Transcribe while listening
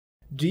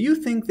Do you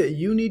think that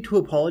you need to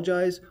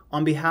apologize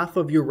on behalf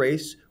of your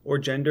race or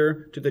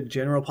gender to the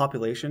general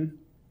population?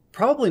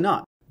 Probably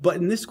not. But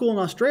in this school in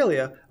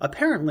Australia,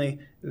 apparently,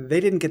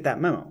 they didn't get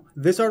that memo.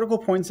 This article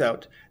points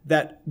out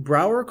that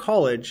Brauer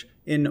College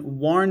in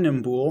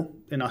Warrnambool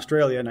in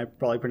Australia, and I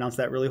probably pronounced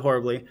that really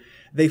horribly,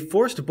 they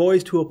forced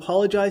boys to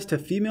apologize to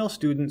female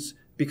students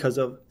because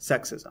of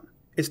sexism.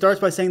 It starts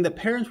by saying that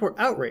parents were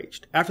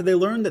outraged after they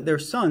learned that their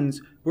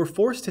sons were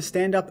forced to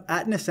stand up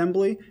at an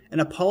assembly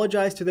and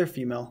apologize to their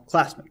female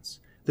classmates.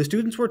 The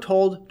students were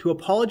told to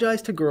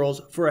apologize to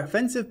girls for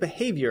offensive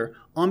behavior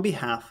on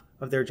behalf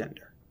of their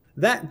gender.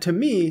 That, to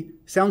me,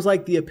 sounds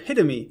like the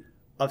epitome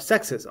of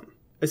sexism.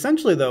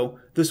 Essentially, though,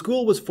 the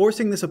school was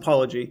forcing this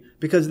apology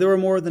because there were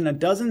more than a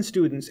dozen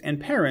students and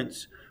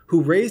parents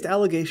who raised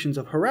allegations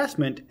of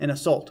harassment and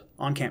assault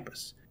on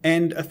campus.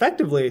 And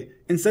effectively,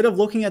 instead of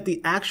looking at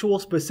the actual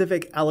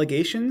specific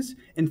allegations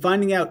and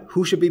finding out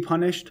who should be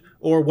punished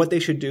or what they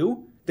should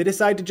do, they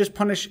decided to just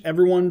punish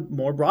everyone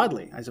more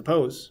broadly, I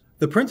suppose.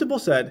 The principal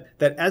said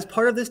that as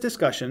part of this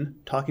discussion,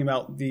 talking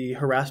about the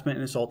harassment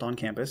and assault on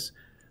campus,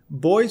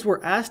 boys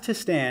were asked to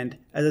stand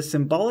as a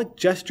symbolic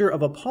gesture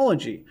of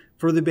apology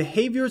for the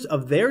behaviors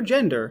of their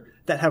gender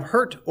that have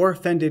hurt or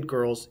offended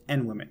girls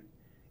and women.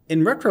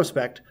 In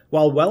retrospect,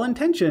 while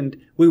well-intentioned,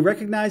 we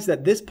recognize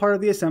that this part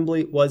of the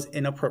assembly was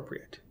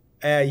inappropriate.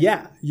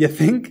 Yeah, you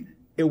think?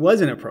 It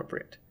was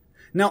inappropriate.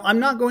 Now, I'm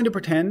not going to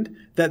pretend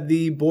that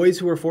the boys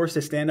who were forced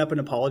to stand up and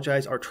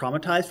apologize are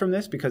traumatized from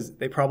this, because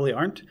they probably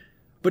aren't.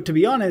 But to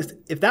be honest,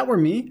 if that were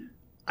me,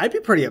 I'd be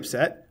pretty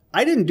upset.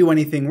 I didn't do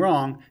anything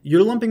wrong.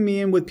 You're lumping me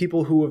in with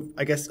people who have,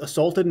 I guess,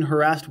 assaulted and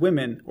harassed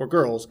women, or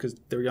girls, because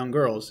they're young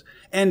girls.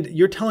 And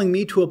you're telling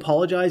me to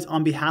apologize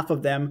on behalf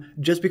of them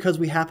just because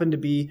we happen to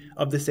be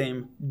of the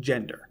same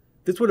gender.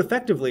 This would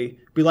effectively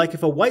be like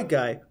if a white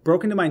guy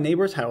broke into my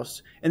neighbor's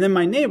house, and then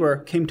my neighbor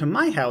came to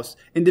my house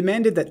and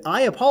demanded that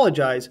I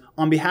apologize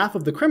on behalf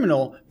of the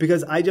criminal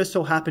because I just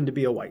so happened to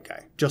be a white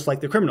guy, just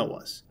like the criminal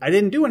was. I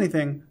didn't do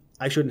anything.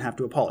 I shouldn't have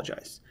to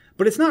apologize.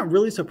 But it's not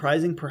really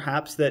surprising,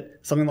 perhaps, that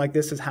something like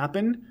this has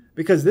happened,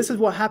 because this is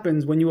what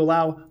happens when you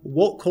allow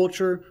woke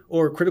culture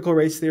or critical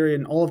race theory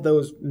and all of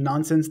those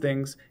nonsense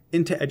things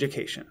into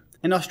education.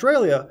 And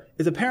Australia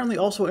is apparently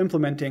also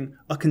implementing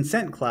a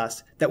consent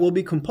class that will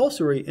be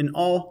compulsory in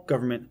all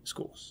government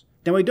schools.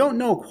 Now, we don't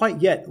know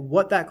quite yet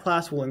what that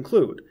class will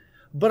include,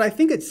 but I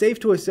think it's safe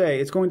to say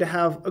it's going to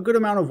have a good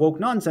amount of woke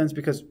nonsense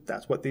because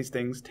that's what these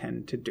things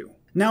tend to do.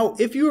 Now,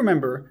 if you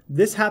remember,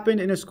 this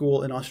happened in a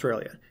school in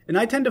Australia, and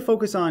I tend to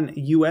focus on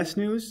US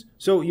news,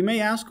 so you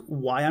may ask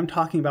why I'm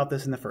talking about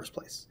this in the first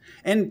place.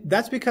 And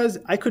that's because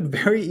I could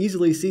very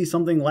easily see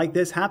something like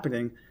this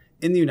happening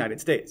in the United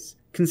States.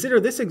 Consider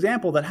this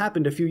example that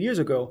happened a few years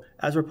ago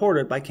as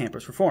reported by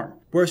Campus Reform,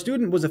 where a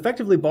student was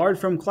effectively barred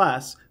from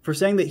class for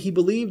saying that he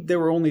believed there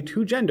were only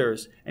two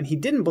genders and he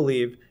didn't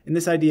believe in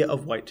this idea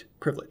of white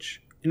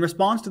privilege. In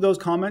response to those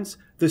comments,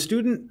 the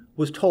student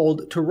was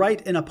told to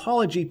write an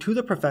apology to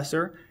the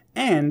professor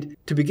and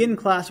to begin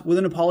class with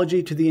an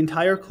apology to the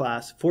entire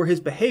class for his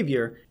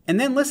behavior, and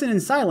then listen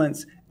in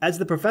silence as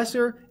the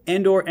professor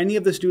and/or any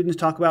of the students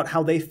talk about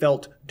how they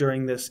felt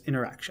during this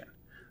interaction.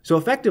 So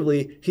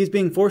effectively, he's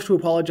being forced to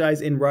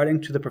apologize in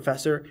writing to the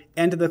professor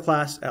and to the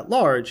class at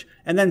large,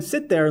 and then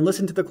sit there and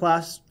listen to the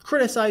class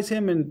criticize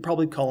him and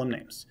probably call him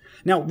names.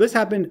 Now, this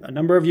happened a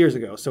number of years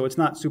ago, so it's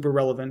not super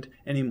relevant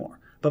anymore.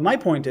 But my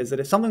point is that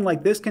if something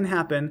like this can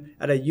happen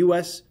at a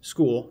US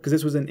school, because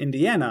this was in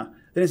Indiana,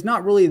 then it's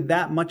not really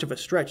that much of a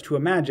stretch to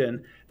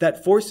imagine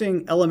that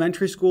forcing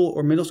elementary school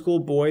or middle school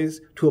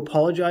boys to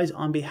apologize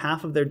on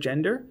behalf of their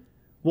gender,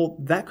 well,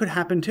 that could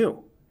happen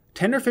too.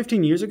 10 or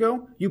 15 years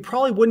ago, you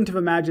probably wouldn't have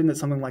imagined that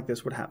something like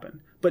this would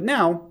happen. But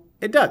now,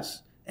 it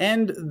does.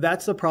 And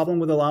that's the problem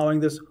with allowing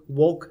this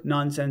woke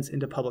nonsense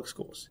into public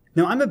schools.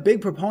 Now, I'm a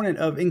big proponent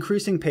of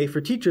increasing pay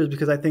for teachers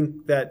because I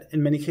think that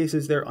in many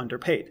cases they're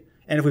underpaid.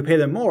 And if we pay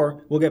them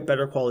more, we'll get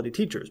better quality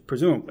teachers,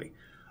 presumably.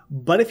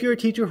 But if you're a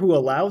teacher who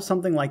allows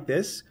something like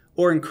this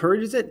or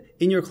encourages it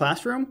in your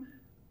classroom,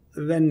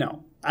 then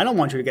no. I don't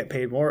want you to get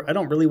paid more. I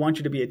don't really want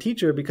you to be a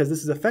teacher because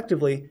this is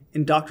effectively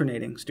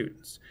indoctrinating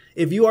students.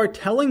 If you are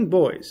telling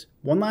boys,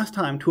 one last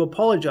time, to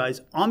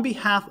apologize on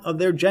behalf of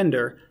their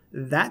gender,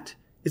 that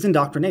is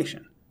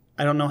indoctrination.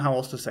 I don't know how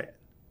else to say it.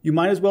 You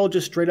might as well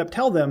just straight up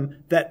tell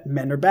them that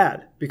men are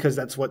bad, because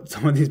that's what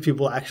some of these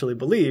people actually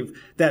believe,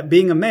 that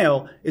being a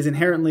male is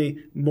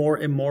inherently more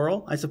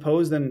immoral, I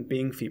suppose, than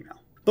being female.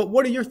 But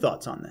what are your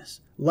thoughts on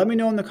this? Let me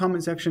know in the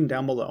comment section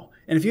down below.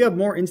 And if you have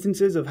more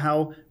instances of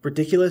how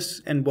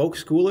ridiculous and woke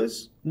school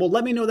is, well,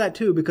 let me know that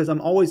too, because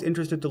I'm always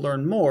interested to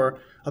learn more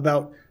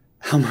about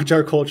how much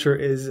our culture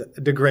is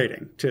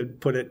degrading, to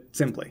put it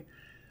simply.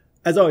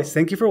 As always,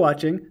 thank you for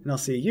watching, and I'll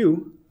see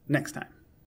you next time.